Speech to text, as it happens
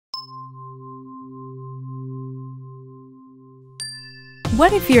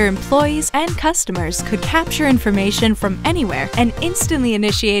What if your employees and customers could capture information from anywhere and instantly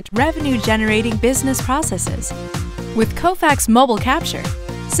initiate revenue-generating business processes? With Kofax Mobile Capture,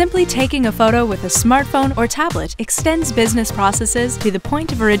 simply taking a photo with a smartphone or tablet extends business processes to the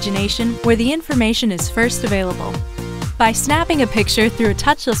point of origination where the information is first available. By snapping a picture through a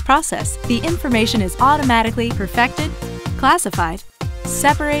touchless process, the information is automatically perfected, classified,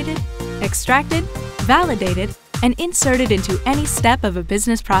 separated, extracted, validated, and inserted into any step of a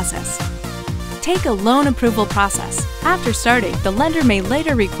business process. Take a loan approval process. After starting, the lender may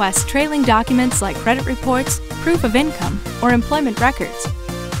later request trailing documents like credit reports, proof of income, or employment records.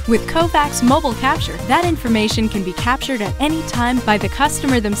 With Kofax Mobile Capture, that information can be captured at any time by the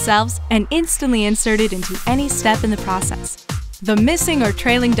customer themselves and instantly inserted into any step in the process. The missing or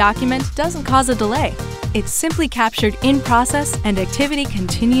trailing document doesn't cause a delay. It's simply captured in process and activity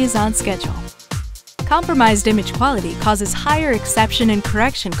continues on schedule. Compromised image quality causes higher exception and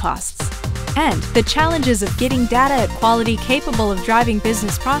correction costs. And the challenges of getting data at quality capable of driving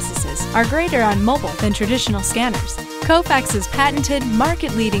business processes are greater on mobile than traditional scanners. Kofax's patented,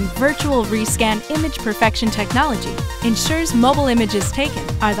 market-leading virtual rescan image perfection technology ensures mobile images taken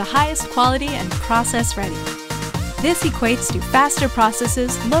are the highest quality and process-ready. This equates to faster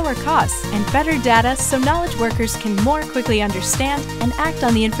processes, lower costs, and better data so knowledge workers can more quickly understand and act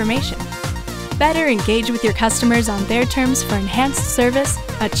on the information. Better engage with your customers on their terms for enhanced service,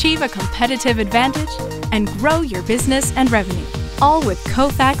 achieve a competitive advantage, and grow your business and revenue, all with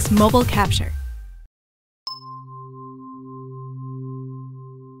Kofax Mobile Capture.